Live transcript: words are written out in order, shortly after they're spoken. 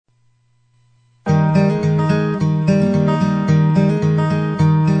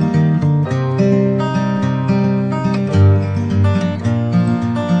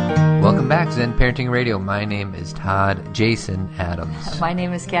Zen Parenting Radio. My name is Todd Jason Adams. My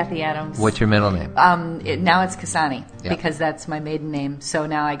name is Kathy Adams. What's your middle name? Now it's Kasani, because that's my maiden name. So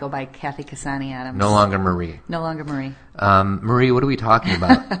now I go by Kathy Kasani Adams. No longer Marie. No longer Marie. Marie, what are we talking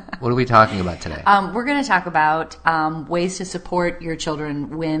about? What are we talking about today? We're going to talk about ways to support your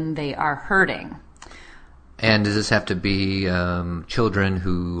children when they are hurting. And does this have to be children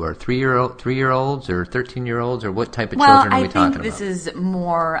who are 3-year-olds or 13-year-olds, or what type of children are we talking about? Well, I think this is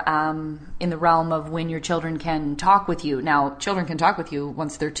more in the realm of when your children can talk with you. Now, children can talk with you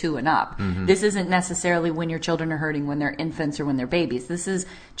once they're 2 and up. Mm-hmm. This isn't necessarily when your children are hurting when they're infants or when they're babies. This is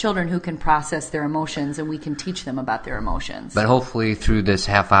children who can process their emotions, and we can teach them about their emotions. But hopefully through this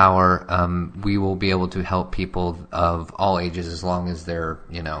half hour, we will be able to help people of all ages as long as they're,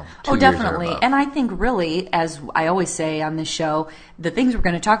 2 years or above. And I think really, as I always say on this show, the things we're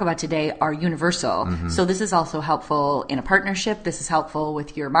going to talk about today are universal. Mm-hmm. So this is also helpful in a partnership. This is helpful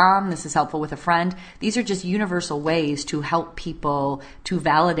with your mom. This is helpful with a friend. These are just universal ways to help people to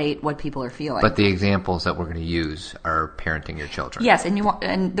validate what people are feeling. But the examples that we're going to use are parenting your children. Yes,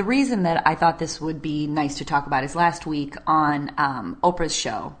 and the reason that I thought this would be nice to talk about is last week on Oprah's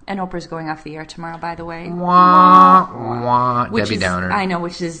show. And Oprah's going off the air tomorrow, by the way. Debbie Downer. I know,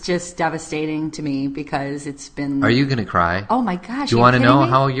 which is just devastating to me because it's been... Are you going to cry? Oh my gosh. Do you want to know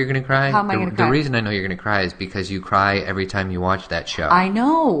how you're going to cry? How am I going to cry? The reason I know you're going to cry is because you cry every time you watch that show. I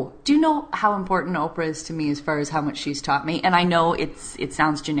know. Do you know how important Oprah is to me as far as how much she's taught me? And I know it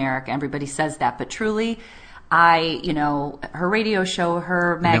sounds generic. Everybody says that. But truly, her radio show,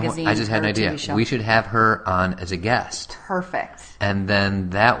 her magazine, I just had an idea. TV show. We should have her on as a guest. Perfect. And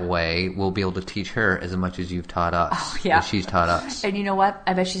then that way, we'll be able to teach her as much as you've taught us. Oh, yeah. As she's taught us. And you know what?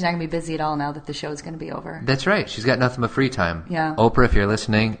 I bet she's not going to be busy at all now that the show is going to be over. That's right. She's got nothing but free time. Yeah. Oprah, if you're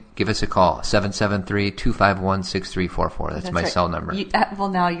listening, give us a call. 773-251-6344. That's my right. cell number. Well,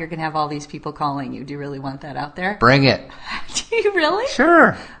 now you're going to have all these people calling you. Do you really want that out there? Bring it. Do you really?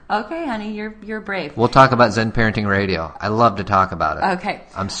 Sure. Okay, honey, you're brave. We'll talk about Zen Parenting Radio. I love to talk about it. Okay.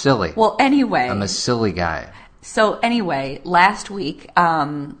 I'm silly. Well, anyway. I'm a silly guy. So anyway, last week, this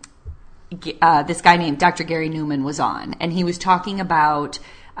guy named Dr. Gary Newman was on, and he was talking about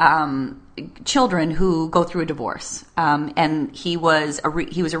children who go through a divorce. And he was a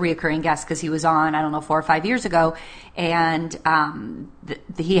reoccurring guest because he was on, 4 or 5 years ago, and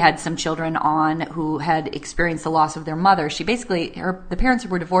he had some children on who had experienced the loss of their mother. She basically, the parents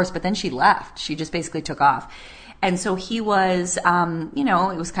were divorced, but then she left. She just basically took off. And so he was, it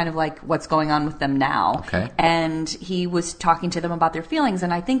was kind of like what's going on with them now. Okay. And he was talking to them about their feelings.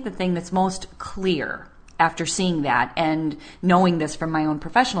 And I think the thing that's most clear after seeing that and knowing this from my own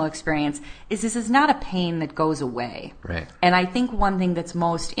professional experience is this is not a pain that goes away. Right. And I think one thing that's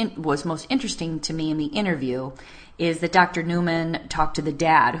was most interesting to me in the interview is that Dr. Newman talked to the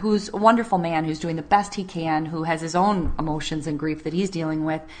dad, who's a wonderful man, who's doing the best he can, who has his own emotions and grief that he's dealing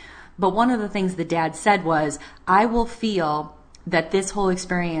with. But one of the things the dad said was, I will feel that this whole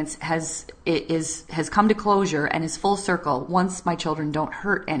experience has come to closure and is full circle once my children don't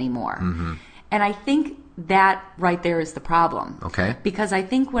hurt anymore. Mm-hmm. And I think that right there is the problem. Okay. Because I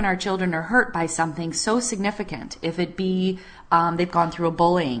think when our children are hurt by something so significant, if it be they've gone through a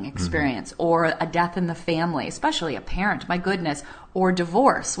bullying experience, mm-hmm. or a death in the family, especially a parent, my goodness, or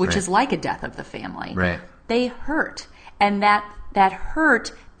divorce, which is like a death of the family. Right. They hurt. And that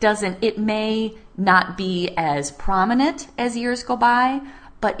hurt it may not be as prominent as years go by,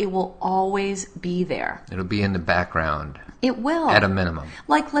 but it will always be there. It'll be in the background. It will. At a minimum.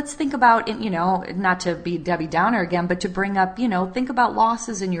 Like, let's think about, not to be Debbie Downer again, but to bring up, think about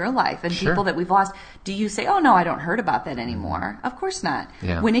losses in your life and Sure. people that we've lost. Do you say, oh, no, I don't hurt about that anymore? Of course not.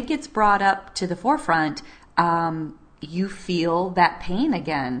 Yeah. When it gets brought up to the forefront, you feel that pain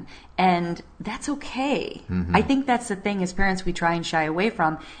again, and that's okay. Mm-hmm. I think that's the thing as parents we try and shy away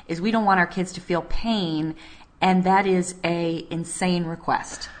from, is we don't want our kids to feel pain, and that is a insane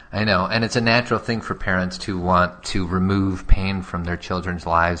request. I know, and it's a natural thing for parents to want to remove pain from their children's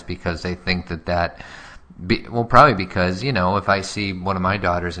lives because they think probably because, if I see one of my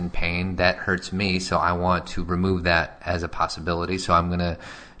daughters in pain, that hurts me, so I want to remove that as a possibility, so I'm going to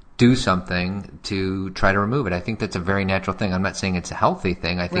do something to try to remove it. I think that's a very natural thing. I'm not saying it's a healthy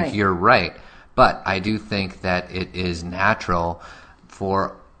thing. I think You're right. But I do think that it is natural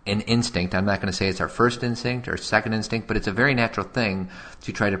for an instinct. I'm not going to say it's our first instinct or second instinct, but it's a very natural thing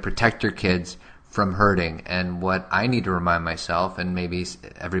to try to protect your kids from hurting. And what I need to remind myself, and maybe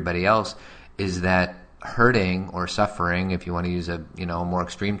everybody else, is that hurting or suffering, if you want to use a more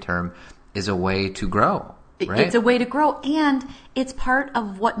extreme term, is a way to grow. right? It's a way to grow, and it's part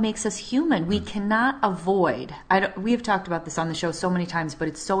of what makes us human. We cannot avoid. We have talked about this on the show so many times, but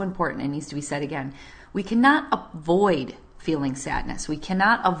it's so important. It needs to be said again. We cannot avoid feeling sadness. We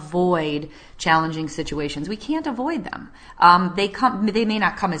cannot avoid challenging situations. We can't avoid them. They may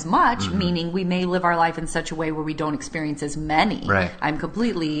not come as much, meaning we may live our life in such a way where we don't experience as many. Right. I'm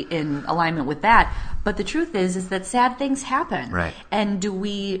completely in alignment with that. But the truth is that sad things happen. Right. And do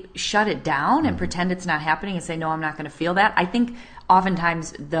we shut it down and pretend it's not happening and say, no, I'm not going to feel that? I think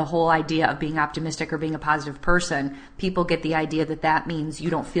oftentimes the whole idea of being optimistic or being a positive person, people get the idea that that means you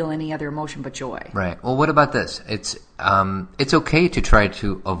don't feel any other emotion but joy. Right. Well, what about this? It's okay to try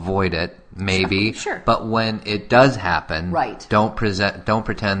to avoid it, maybe. Sure. But when it does happen, right, don't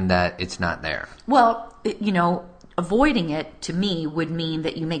pretend that it's not there. Well, avoiding it to me would mean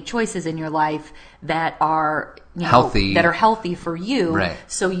that you make choices in your life that are healthy, that are healthy for you, right,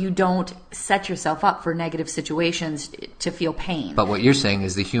 so you don't set yourself up for negative situations to feel pain. But what you're saying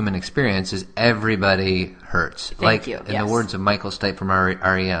is the human experience is everybody hurts. Thank you. In the words of Michael Stipe from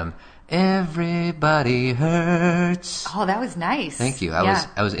REM, everybody hurts. Oh, that was nice. Thank you.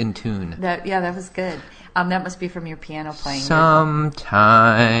 I was in tune. That was good. That must be from your piano playing. Sometime.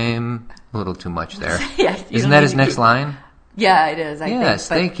 A little too much there. Yeah, isn't that his next line? Yeah, it is. I think. Yes,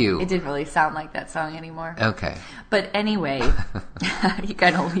 thank you. It didn't really sound like that song anymore. Okay. But anyway, you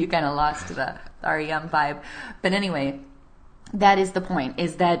kind of lost the REM vibe. But anyway, that is the point,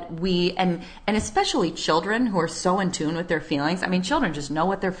 is that we, and especially children who are so in tune with their feelings. I mean, children just know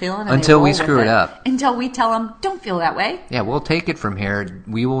what they're feeling. And until we screw it up. Until we tell them, don't feel that way. Yeah, we'll take it from here.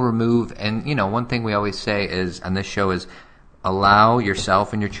 We will remove, and one thing we always say is, on this show is, allow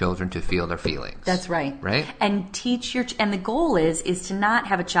yourself and your children to feel their feelings. That's right. Right? And teach and the goal is to not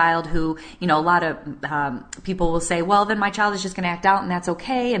have a child who, a lot of people will say, well, then my child is just going to act out and that's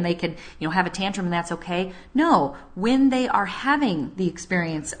okay, and they can, have a tantrum and that's okay. No, when they are having the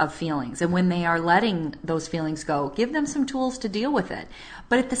experience of feelings and when they are letting those feelings go, give them some tools to deal with it.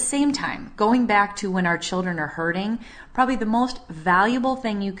 But at the same time, going back to when our children are hurting, probably the most valuable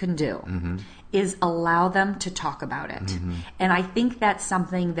thing you can do is allow them to talk about it. And I think that's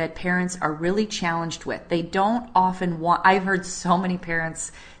something that parents are really challenged with. They don't often want, I've heard so many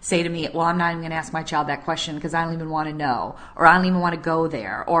parents say to me, well, I'm not even going to ask my child that question because I don't even want to know, or I don't even want to go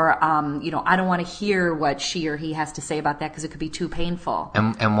there, or, I don't want to hear what she or he has to say about that because it could be too painful.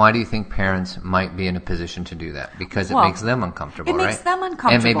 And why do you think parents might be in a position to do that? Because it makes them uncomfortable, right? It makes them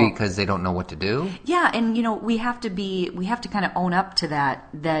uncomfortable. And maybe because they don't know what to do? Yeah, and, we have to kind of own up to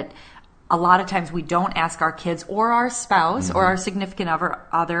that a lot of times we don't ask our kids or our spouse or our significant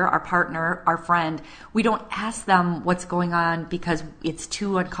other, our partner, our friend, we don't ask them what's going on because it's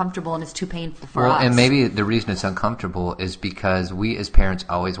too uncomfortable and it's too painful for us. And maybe the reason it's uncomfortable is because we as parents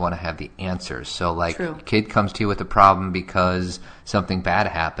always want to have the answers. So True. Kid comes to you with a problem because something bad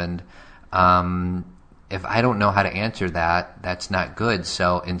happened. If I don't know how to answer that, that's not good.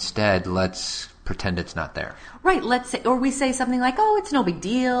 So instead, let's pretend it's not there. Right. We say something like, oh, it's no big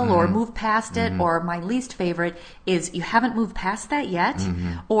deal, or move past it, or my least favorite is, you haven't moved past that yet.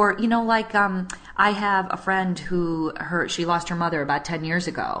 Or, I have a friend she lost her mother about 10 years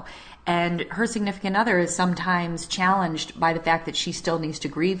ago, and her significant other is sometimes challenged by the fact that she still needs to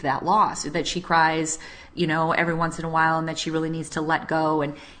grieve that loss, that she cries, every once in a while, and that she really needs to let go.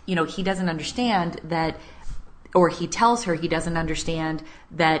 And, he doesn't understand that, or he tells her he doesn't understand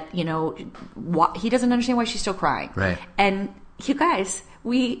that, he doesn't understand why she's still crying. Right. And you guys,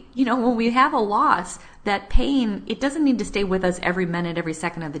 when we have a loss, that pain, it doesn't need to stay with us every minute, every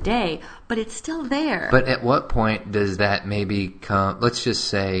second of the day, but it's still there. But at what point does that maybe come? Let's just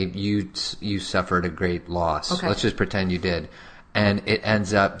say you suffered a great loss. Okay. Let's just pretend you did. And it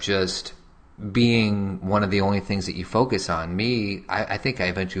ends up just being one of the only things that you focus on. I think I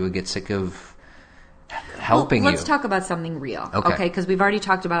eventually would get sick of helping Let's talk about something real, okay? Because we've already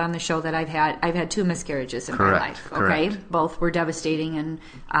talked about on the show that I've had 2 miscarriages in my life, okay? Correct. Both were devastating,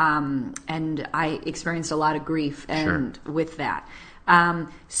 and I experienced a lot of grief with that.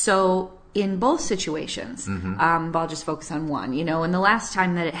 So in both situations, I'll just focus on one. And the last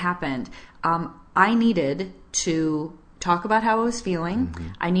time that it happened, I needed to talk about how I was feeling.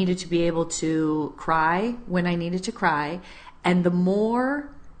 I needed to be able to cry when I needed to cry, and the more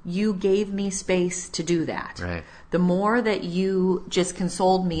you gave me space to do that. Right. The more that you just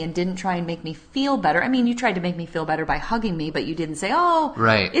consoled me and didn't try and make me feel better. I mean, you tried to make me feel better by hugging me, but you didn't say, "Oh,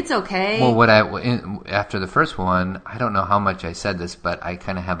 right, it's okay." Well, after the first one, I don't know how much I said this, but I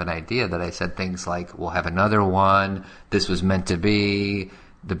kind of have an idea that I said things like, "We'll have another one. This was meant to be.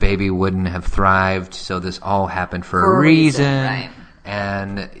 The baby wouldn't have thrived, so this all happened for a reason." Right.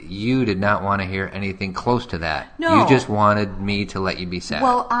 And you did not want to hear anything close to that. No. You just wanted me to let you be sad.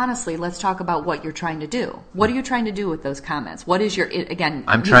 Well, honestly, let's talk about what you're trying to do. What are you trying to do with those comments? What is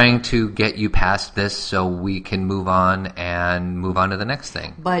I'm trying to get you past this so we can move on to the next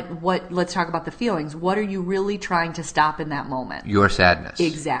thing. But let's talk about the feelings. What are you really trying to stop in that moment? Your sadness.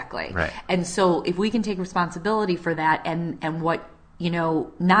 Exactly. Right. And so if we can take responsibility for that and what,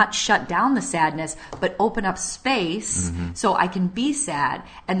 not shut down the sadness, but open up space so I can be sad.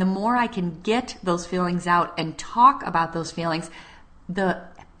 And the more I can get those feelings out and talk about those feelings, the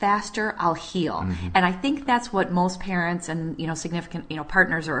faster I'll heal. And I think that's what most parents and, significant,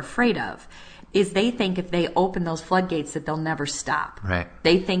 partners are afraid of, is they think if they open those floodgates that they'll never stop. Right.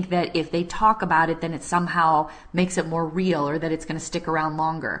 They think that if they talk about it, then it somehow makes it more real or that it's going to stick around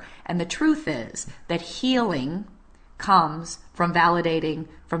longer. And the truth is that healing comes from validating,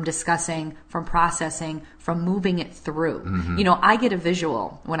 from discussing, from processing, from moving it through. I get a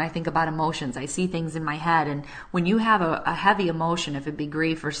visual when I think about emotions. I see things in my head. And when you have a heavy emotion, if it be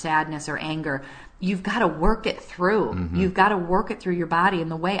grief or sadness or anger, you've got to work it through. You've got to work it through your body.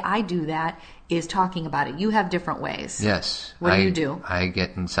 And the way I do that is talking about it. You have different ways. Yes. What do you do? I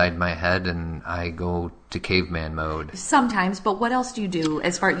get inside my head and I go to caveman mode. Sometimes, but what else do you do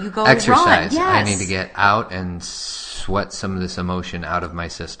as far as you go exercise? Run? Yes. I need to get out and sweat some of this emotion out of my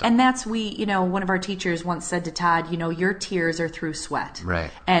system. And that's one of our teachers once said to Todd, your tears are through sweat. Right.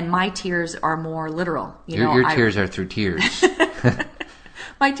 And my tears are more literal. Your tears are through tears.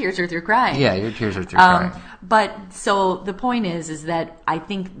 My tears are through crying. Yeah, your tears are through crying. But so the point is that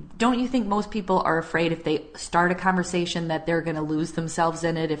don't you think most people are afraid if they start a conversation that they're going to lose themselves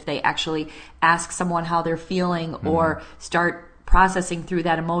in it, if they actually ask someone how they're feeling or start processing through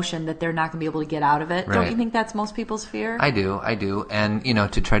that emotion that they're not going to be able to get out of it? Right. Don't you think that's most people's fear? I do. And,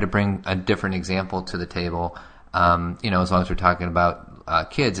 to try to bring a different example to the table, as long as we're talking about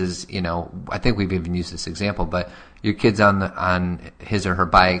kids is, I think we've even used this example, but your kid's on his or her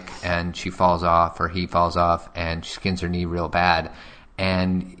bike and she falls off or he falls off and she skins her knee real bad.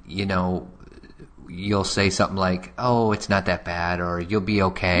 And, you'll say something like, oh, it's not that bad, or you'll be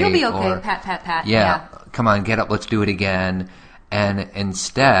okay. You'll be okay, or, pat, pat, pat. Yeah, come on, get up, let's do it again. And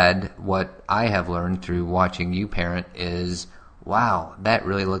instead, what I have learned through watching you parent is, wow, that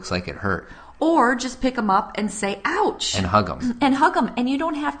really looks like it hurt. Or just pick them up and say, ouch. And hug them. And hug them. And you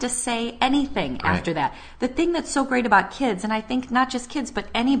don't have to say anything after that. The thing that's so great about kids, and I think not just kids, but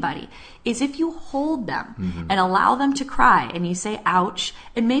anybody, is if you hold them and allow them to cry and you say, ouch,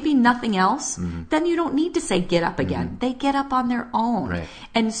 and maybe nothing else, then you don't need to say, get up again. They get up on their own. Right.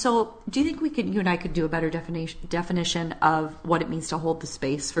 And so do you think you and I could do a better definition of what it means to hold the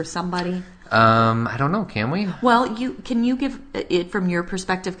space for somebody? I don't know. Can we? Well, can you give it from your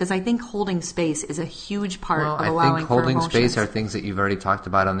perspective? Because I think holding space is a huge part of allowing for emotions. I think holding space are things that you've already talked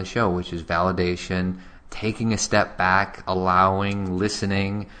about on the show, which is validation, taking a step back, allowing,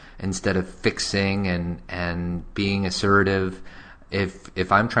 listening instead of fixing, and being assertive.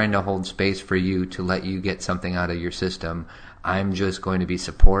 If I'm trying to hold space for you to let you get something out of your system, I'm just going to be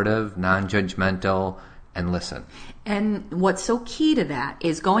supportive, non-judgmental, and listen. And what's so key to that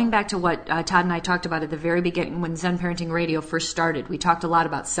is going back to what Todd and I talked about at the very beginning when Zen Parenting Radio first started. We talked a lot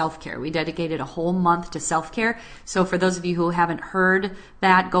about self-care. We dedicated a whole month to self-care. So for those of you who haven't heard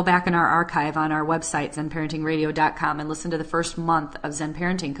that, go back in our archive on our website, zenparentingradio.com, and listen to the first month of Zen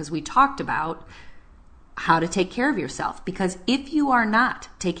Parenting, because we talked about how to take care of yourself. Because if you are not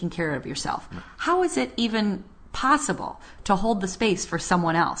taking care of yourself, how is it even possible to hold the space for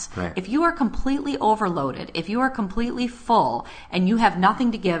someone else? Right. If you are completely overloaded, if you are completely full and you have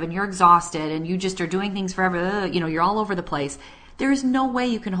nothing to give and you're exhausted and you just are doing things forever, you're all over the place, there is no way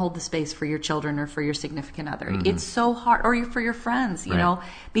you can hold the space for your children or for your significant other. It's so hard, or for your friends,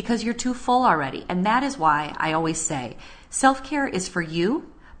 because you're too full already. And that is why I always say self-care is for you,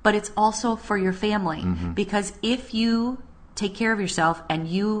 but it's also for your family. Because if you take care of yourself and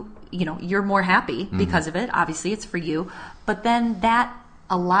you're more happy because of it. Obviously, it's for you. But then that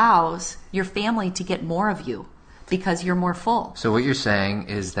allows your family to get more of you because you're more full. So what you're saying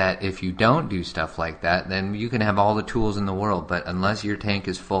is that if you don't do stuff like that, then you can have all the tools in the world, but unless your tank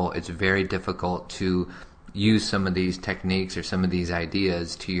is full, it's very difficult to use some of these techniques or some of these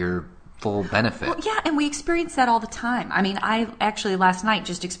ideas to your full benefit. Well, yeah, and we experience that all the time. I mean, I actually last night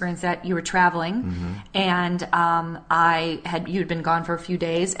just experienced that. You were traveling, and you'd been gone for a few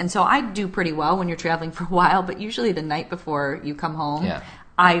days, and so I do pretty well when you're traveling for a while, but usually the night before you come home,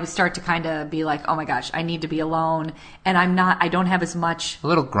 I start to kind of be like, oh my gosh, I need to be alone. And I don't have as much. A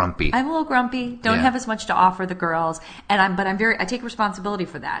little grumpy. I'm a little grumpy. Don't have as much to offer the girls. But I take responsibility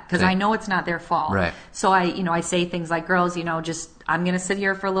for that because I know it's not their fault. Right. So I say things like, girls, I'm going to sit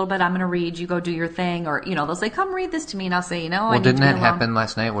here for a little bit. I'm going to read. You go do your thing. Or, they'll say, come read this to me. And I'll say, I need to didn't be that alone. happen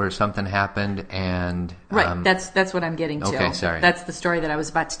last night where something happened and... Right. That's what I'm getting to. Okay, sorry. That's the story that I was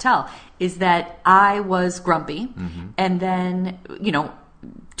about to tell, is that I was grumpy and then,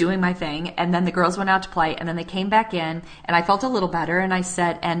 doing my thing, and then the girls went out to play, and then they came back in, and I felt a little better, and I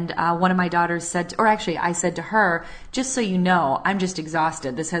said, one of my daughters said, or actually I said to her, just so you know, I'm just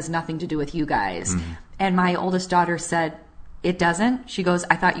exhausted. This has nothing to do with you guys. And my oldest daughter said, it doesn't? She goes,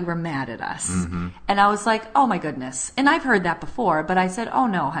 I thought you were mad at us. And I was like, oh my goodness. And I've heard that before, but I said, oh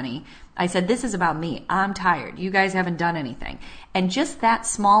no, honey. I said, this is about me. I'm tired. You guys haven't done anything. And just that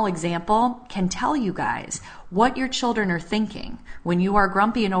small example can tell you guys what your children are thinking when you are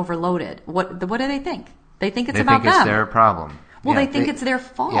grumpy and overloaded. What do they think? They think it's about them. They think it's their problem. Well, they think it's their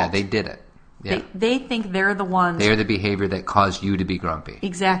fault. Yeah, they did it. Yeah. They think they're the ones. They're the behavior that caused you to be grumpy.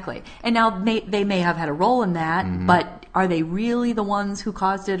 Exactly. And now they may have had a role in that, but are they really the ones who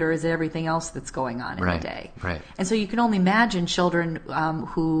caused it, or is it everything else that's going on in the day? Right. And so you can only imagine children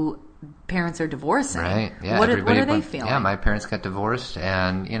who parents are divorcing. Right. Yeah. What are they feeling? Yeah, my parents got divorced,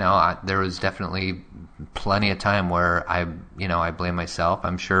 and there was definitely plenty of time where I blame myself.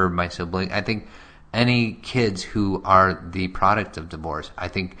 I'm sure my sibling. I think any kids who are the product of divorce, I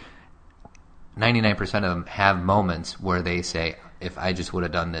think 99% of them have moments where they say, if I just would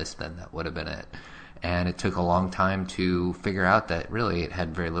have done this, then that would have been it. And it took a long time to figure out that really it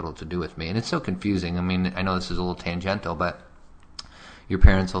had very little to do with me. And it's so confusing. I mean, I know this is a little tangential, but your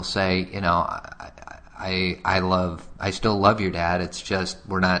parents will say, I still love your dad. It's just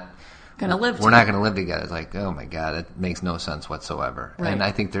we're not going to live together. It's like, oh my God, it makes no sense whatsoever. Right. And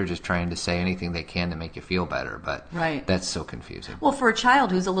I think they're just trying to say anything they can to make you feel better, but right. That's so confusing. Well, for a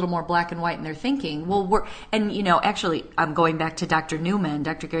child who's a little more black and white in their thinking, actually, I'm going back to Dr.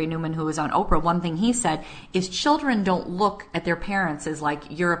 Gary Newman, who was on Oprah. One thing he said is children don't look at their parents as like,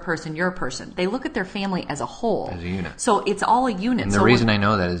 you're a person. They look at their family as a whole. As a unit. So it's all a unit. And the reason I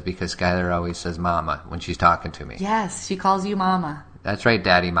know that is because Skylar always says mama when she's talking to me. Yes, she calls you mama. That's right,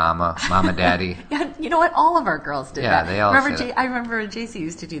 daddy, mama, daddy. Yeah, you know what? All of our girls did that. Yeah, they all remember say that. I remember JC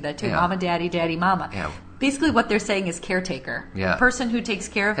used to do that too. Yeah. Mama, daddy, daddy, mama. Yeah. Basically what they're saying is caretaker. Yeah. Person who takes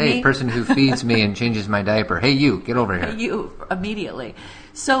care of me. Hey, person who feeds me and changes my diaper. Hey, you, get over here. You, immediately.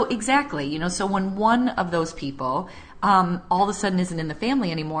 So exactly, so when one of those people all of a sudden isn't in the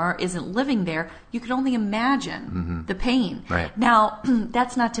family anymore, isn't living there, you can only imagine the pain. Right. Now,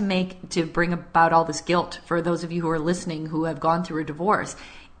 that's not to bring about all this guilt for those of you who are listening who have gone through a divorce.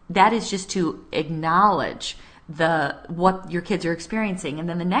 That is just to acknowledge what your kids are experiencing. And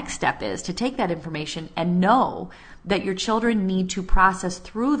then the next step is to take that information and know that your children need to process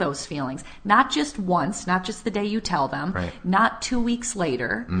through those feelings, not just once, not just the day you tell them, right. Not 2 weeks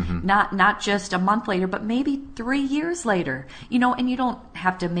later, not just a month later, but maybe 3 years later. And you don't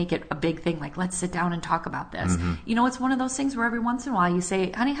have to make it a big thing like, let's sit down and talk about this. It's one of those things where every once in a while you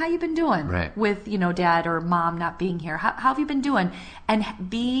say, honey, how you been doing right. with, dad or mom not being here? How have you been doing? And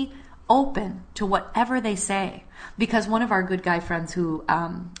be open to whatever they say. Because one of our good guy friends who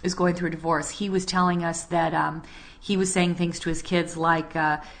is going through a divorce, he was telling us that he was saying things to his kids like,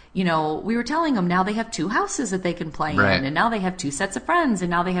 we were telling them now they have 2 houses that they can play right. in, and now they have 2 sets of friends, and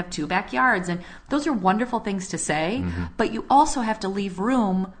now they have 2 backyards. And those are wonderful things to say, but you also have to leave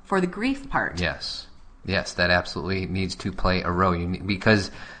room for the grief part. Yes, that absolutely needs to play a role because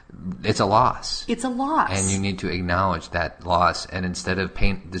it's a loss. It's a loss. And you need to acknowledge that loss. And instead of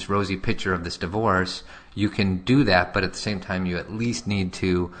paint this rosy picture of this divorce, you can do that, but at the same time, you at least need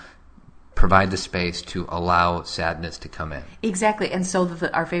to provide the space to allow sadness to come in. Exactly. And so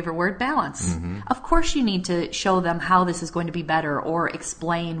our favorite word, balance. Of course you need to show them how this is going to be better or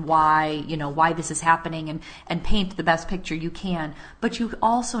explain why this is happening and paint the best picture you can. But you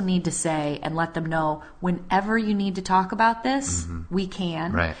also need to say and let them know whenever you need to talk about this, we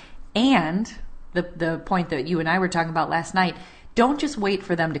can. Right. And the point that you and I were talking about last night, don't just wait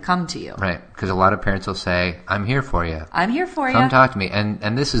for them to come to you. Right, because a lot of parents will say, I'm here for you. I'm here for you. Come talk to me.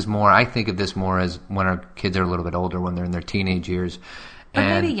 And this is more, I think of this more as when our kids are a little bit older, when they're in their teenage years. But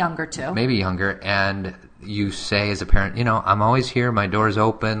maybe younger too. Maybe younger. And you say as a parent, I'm always here, my door's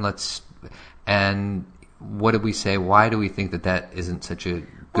open, and what did we say? Why do we think that isn't such a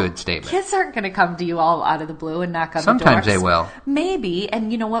good statement? Kids aren't going to come to you all out of the blue and knock on Sometimes the doors. they will. Maybe.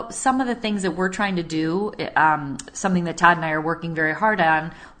 And you know what? Some of the things that we're trying to do, something that Todd and I are working very hard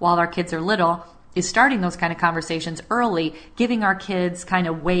on while our kids are little, is starting those kind of conversations early, giving our kids kind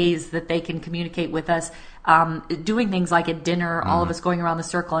of ways that they can communicate with us, doing things like at dinner, all of us going around the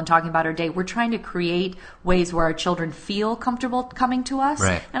circle and talking about our day. We're trying to create ways where our children feel comfortable coming to us.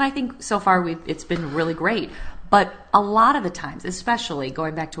 Right. And I think so far it's been really great. But a lot of the times, especially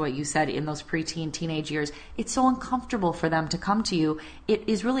going back to what you said in those preteen, teenage years, it's so uncomfortable for them to come to you. It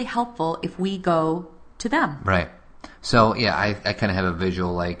is really helpful if we go to them. Right. So, yeah, I kind of have a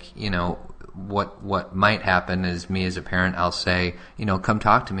visual, like, what might happen is me as a parent, I'll say, come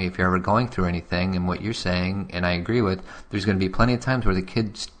talk to me if you're ever going through anything. And what you're saying, and I agree with, there's going to be plenty of times where the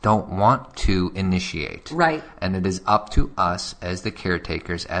kids don't want to initiate. Right. And it is up to us as the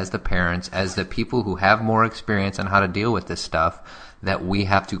caretakers, as the parents, as the people who have more experience on how to deal with this stuff, that we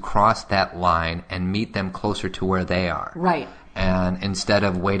have to cross that line and meet them closer to where they are. Right. And instead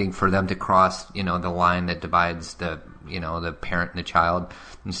of waiting for them to cross, the line that divides the parent and the child,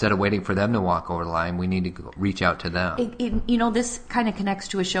 instead of waiting for them to walk over the line, we need to reach out to them. This kind of connects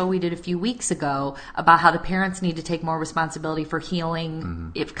to a show we did a few weeks ago about how the parents need to take more responsibility for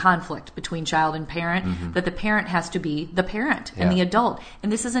healing if conflict between child and parent, that the parent has to be the parent and the adult. And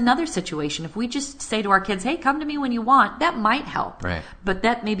this is another situation. If we just say to our kids, hey, come to me when you want, that might help. Right. But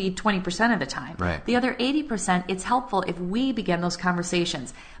that may be 20% of the time. Right. The other 80%, it's helpful if we begin those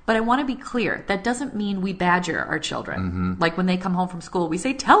conversations. But I want to be clear, that doesn't mean we badger our children. Like when they come home from school, we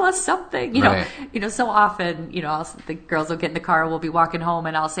say, tell us something. So often, the girls will get in the car, we'll be walking home,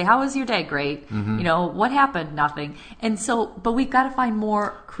 and I'll say, how was your day? Great. What happened? Nothing. And so, but we've got to find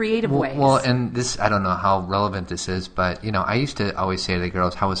more creative ways. Well, and this, I don't know how relevant this is, but, I used to always say to the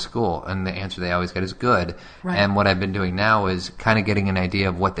girls, how was school? And the answer they always get is good. Right. And what I've been doing now is kind of getting an idea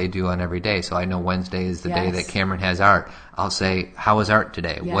of what they do on every day. So I know Wednesday is the day that Cameron has art. I'll say, how was art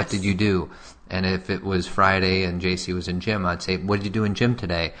today? Yes. What did you do? And if it was Friday and JC was in gym, I'd say, what did you do in gym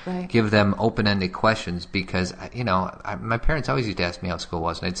today? Right. Give them open-ended questions because, my parents always used to ask me how school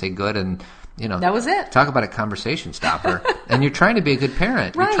was, and I'd say good, and, that was it. Talk about a conversation stopper. And you're trying to be a good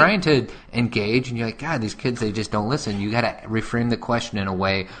parent. Right. You're trying to engage, and you're like, God, these kids, they just don't listen. You got to reframe the question in a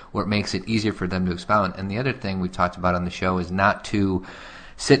way where it makes it easier for them to expound. And the other thing we've talked about on the show is not to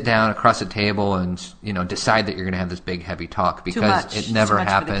sit down across the table and decide that you're going to have this big heavy talk, because it never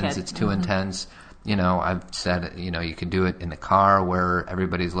happens. It's too intense. I've said you can do it in the car where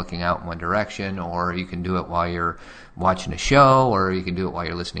everybody's looking out in one direction, or you can do it while you're watching a show, or you can do it while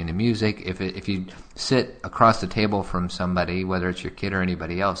you're listening to music. If you sit across the table from somebody, whether it's your kid or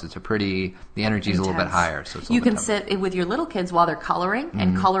anybody else, the energy is a little bit higher. So you can sit with your little kids while they're coloring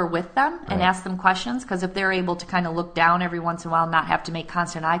and color with them and ask them questions, because if they're able to kind of look down every once in a while and not have to make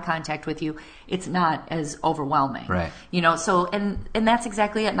constant eye contact with you, it's not as overwhelming. Right. So and that's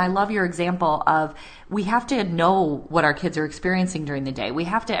exactly it. And I love your example of, we have to know what our kids are experiencing during the day. We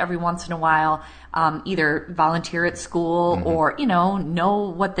have to every once in a while either volunteer at school or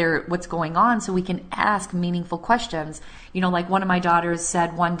know what's going on, so we can ask meaningful questions. Like one of my daughters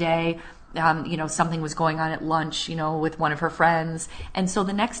said one day, something was going on at lunch, with one of her friends. And so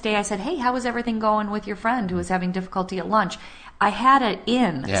the next day I said, hey, how was everything going with your friend who was having difficulty at lunch? I had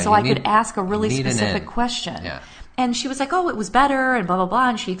it so I could ask a really specific question. Yeah. And she was like, oh, it was better, and blah, blah, blah.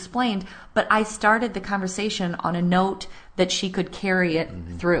 And she explained. But I started the conversation on a note that she could carry it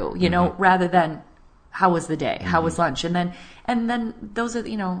through, rather than, how was the day? How was lunch? And then those are,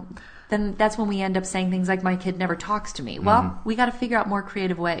 then that's when we end up saying things like, my kid never talks to me. Well, we got to figure out more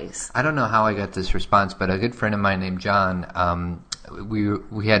creative ways. I don't know how I got this response, but a good friend of mine named John,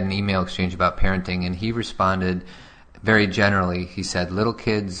 we had an email exchange about parenting, and he responded very generally. He said, little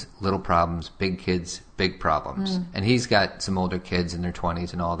kids, little problems, big kids, big problems. And he's got some older kids in their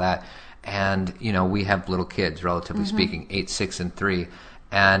 20s and all that. And, we have little kids, relatively speaking, 8, 6, and 3.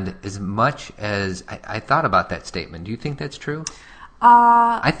 And as much as I thought about that statement, do you think that's true?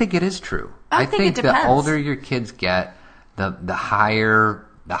 I think it is true. I think it depends. The older your kids get, the higher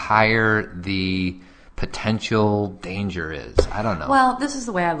the potential danger is. I don't know. Well, this is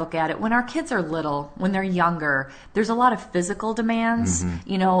the way I look at it. When our kids are little, when they're younger, there's a lot of physical demands,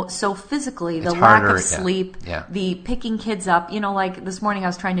 so physically, the lack of sleep, the picking kids up, like this morning I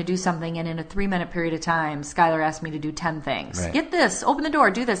was trying to do something, and in a 3-minute period of time, Skylar asked me to do 10 things. Right. Get this, open the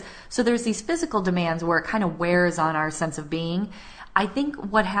door, do this. So there's these physical demands where it kind of wears on our sense of being. I think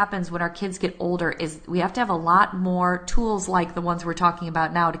what happens when our kids get older is we have to have a lot more tools like the ones we're talking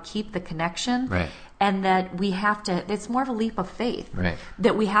about now to keep the connection. Right. And that we have to, it's more of a leap of faith. Right.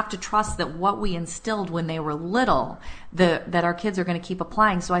 That we have to trust that what we instilled when they were little, that our kids are going to keep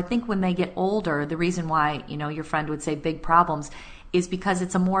applying. So I think when they get older, the reason why, your friend would say big problems is because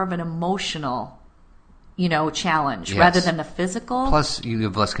it's a more of an emotional, challenge rather than the physical. Plus, you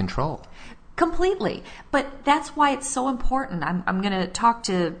have less control. Completely. But that's why it's so important. I'm going to talk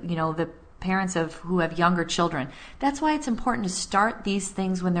to, the parents who have younger children. That's why it's important to start these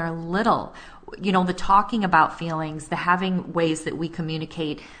things when they're little. The talking about feelings, the having ways that we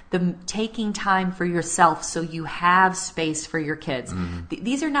communicate, the taking time for yourself so you have space for your kids.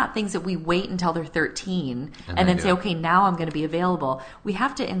 These are not things that we wait until they're 13 and then say, okay, now I'm going to be available. We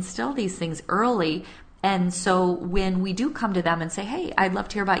have to instill these things early. And so when we do come to them and say, hey, I'd love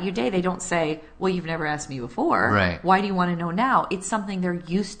to hear about your day, they don't say, well, you've never asked me before. Right. Why do you want to know now? It's something they're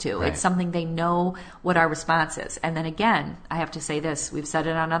used to. Right. It's something they know what our response is. And then again, I have to say this. We've said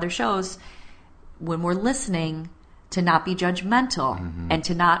it on other shows. When we're listening, to not be judgmental and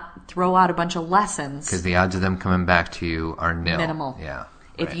to not throw out a bunch of lessons. Because the odds of them coming back to you are nil. Minimal. Yeah.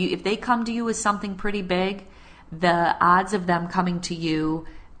 If they come to you with something pretty big, the odds of them coming to you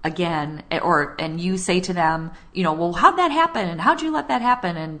again, and you say to them, well, how'd that happen? And how'd you let that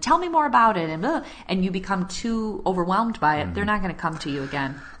happen? And tell me more about it. And you become too overwhelmed by it. They're not going to come to you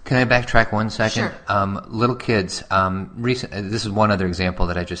again. Can I backtrack 1 second? Sure. Little kids, this is one other example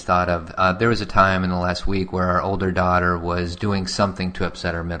that I just thought of. There was a time in the last week where our older daughter was doing something to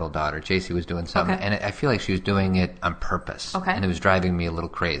upset our middle daughter. JC was doing something, and I feel like she was doing it on purpose. Okay. And it was driving me a little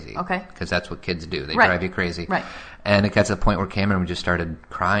crazy. Okay. Because that's what kids do. They Right. drive you crazy. Right. And it got to the point where Cameron just started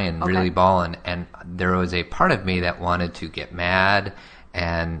crying, really bawling. And there was a part of me that wanted to get mad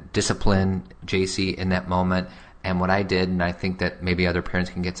and discipline JC in that moment. And what I did, and I think that maybe other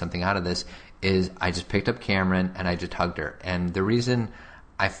parents can get something out of this, is I just picked up Cameron and I just hugged her. And the reason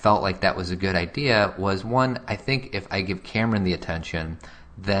I felt like that was a good idea was, one, I think if I give Cameron the attention,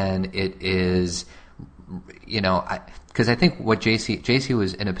 then it is, because I think what JC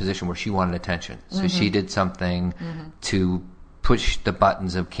was in a position where she wanted attention. So she did something to push the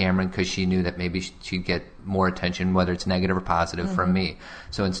buttons of Cameron because she knew that maybe she'd get more attention, whether it's negative or positive, from me.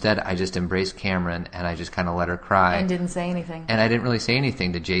 So instead, I just embraced Cameron and I just kind of let her cry. And didn't say anything. And I didn't really say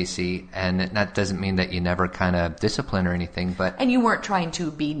anything to JC, and that doesn't mean that you never kind of discipline or anything, but... And you weren't trying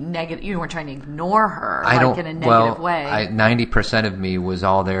to be negative, you weren't trying to ignore her in a negative way. 90% of me was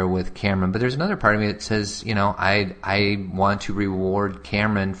all there with Cameron, but there's another part of me that says, I want to reward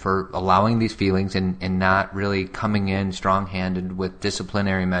Cameron for allowing these feelings and not really coming in strong-handed with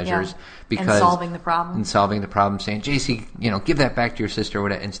disciplinary measures. Because, and solving the problem. Saying, JC, give that back to your sister. Or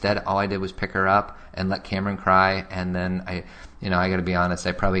whatever. Instead, all I did was pick her up and let Cameron cry. And then I got to be honest,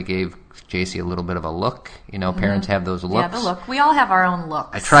 I probably gave JC a little bit of a look. Parents have those looks. Yeah, the look. We all have our own looks.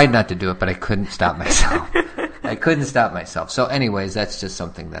 I tried not to do it, but I couldn't stop myself. So anyways, that's just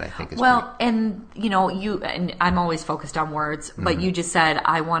something that I think is and and I'm always focused on words, but you just said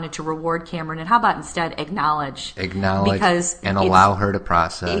I wanted to reward Cameron, and how about instead acknowledge because and allow her to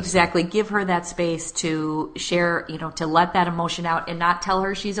process. Exactly. Give her that space to share, to let that emotion out and not tell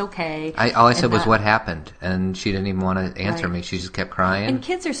her she's okay. All I said was what happened, and she didn't even want to answer me. She just kept crying. And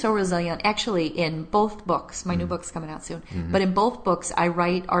kids are so resilient. Actually, in both books, my new book's coming out soon, but in both books I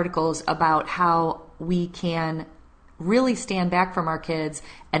write articles about how we can really stand back from our kids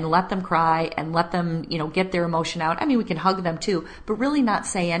and let them cry and let them, get their emotion out. I mean, we can hug them too, but really not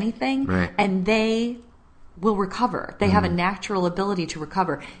say anything. Right. And they will recover. They have a natural ability to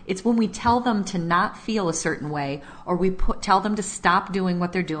recover. It's when we tell them to not feel a certain way, or we tell them to stop doing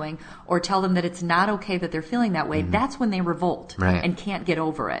what they're doing, or tell them that it's not okay that they're feeling that way, that's when they revolt and can't get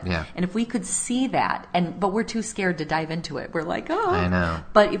over it. Yeah. And if we could see that, but we're too scared to dive into it. We're like, oh. I know.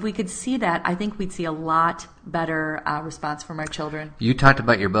 But if we could see that, I think we'd see a lot better response from our children. You talked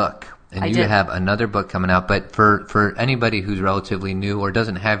about your book. And you have another book coming out, but for anybody who's relatively new or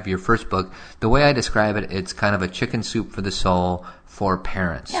doesn't have your first book, the way I describe it, it's kind of a chicken soup for the soul for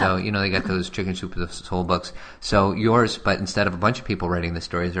parents. Yeah. So, they got those chicken soup for the soul books. So yours, but instead of a bunch of people writing the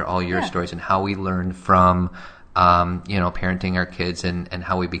stories, they're all your stories and how we learned from parenting our kids and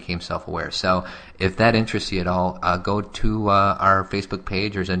how we became self-aware. So if that interests you at all, go to our Facebook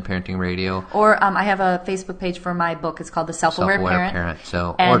page or Zen Parenting Radio. Or I have a Facebook page for my book. It's called The Self-Aware Parent.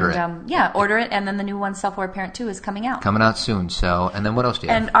 So and, order it. Order it. And then the new one, Self-Aware Parent 2, is coming out. Coming out soon. So, and then what else do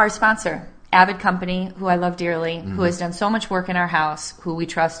you have? And our sponsor, Avid Company, who I love dearly, who has done so much work in our house, who we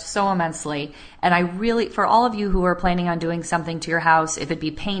trust so immensely. And I really, for all of you who are planning on doing something to your house, if it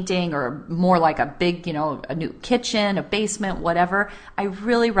be painting or more like a big, a new kitchen, a basement, whatever, I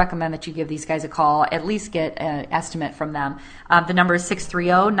really recommend that you give these guys a call, at least get an estimate from them. The number is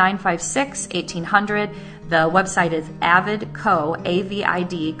 630-956-1800. The website is avidco,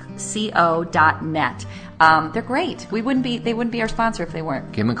 avidco.net. They're great. They wouldn't be our sponsor if they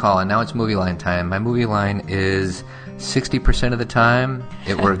weren't. Give them a call. And now it's movie line time. My movie line is 60% of the time,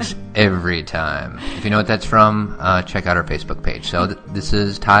 it works every time. If you know what that's from, check out our Facebook page. So this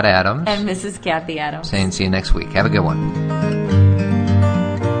is Todd Adams. And Mrs. Kathy Adams. Saying see you next week. Have a good one.